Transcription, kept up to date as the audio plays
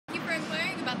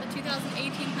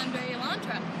2018 Hyundai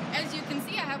Elantra. As you can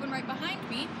see, I have one right behind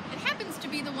me. It happens to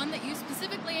be the one that you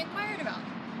specifically inquired about.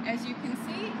 As you can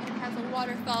see, it has a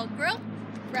waterfall grille,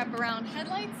 wraparound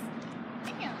headlights,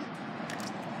 and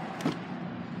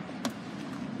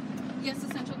yes,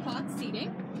 essential cloth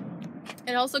seating.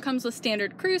 It also comes with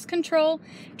standard cruise control,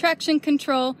 traction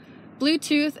control,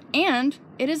 Bluetooth, and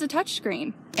it is a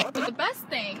touchscreen. But the best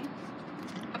thing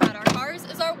about our cars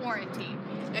is our warranty.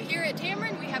 Now here at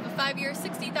Tameron, we have a 5-year,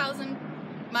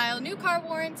 60,000-mile new car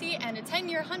warranty and a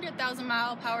 10-year,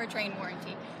 100,000-mile powertrain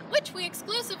warranty, which we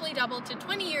exclusively doubled to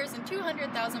 20 years and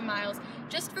 200,000 miles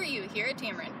just for you here at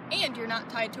Tameron. And you're not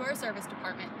tied to our service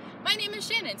department. My name is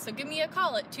Shannon, so give me a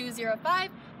call at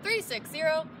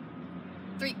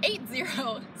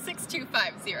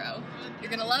 205-360-380-6250. You're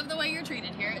gonna love the way you're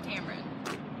treated here at Tameron.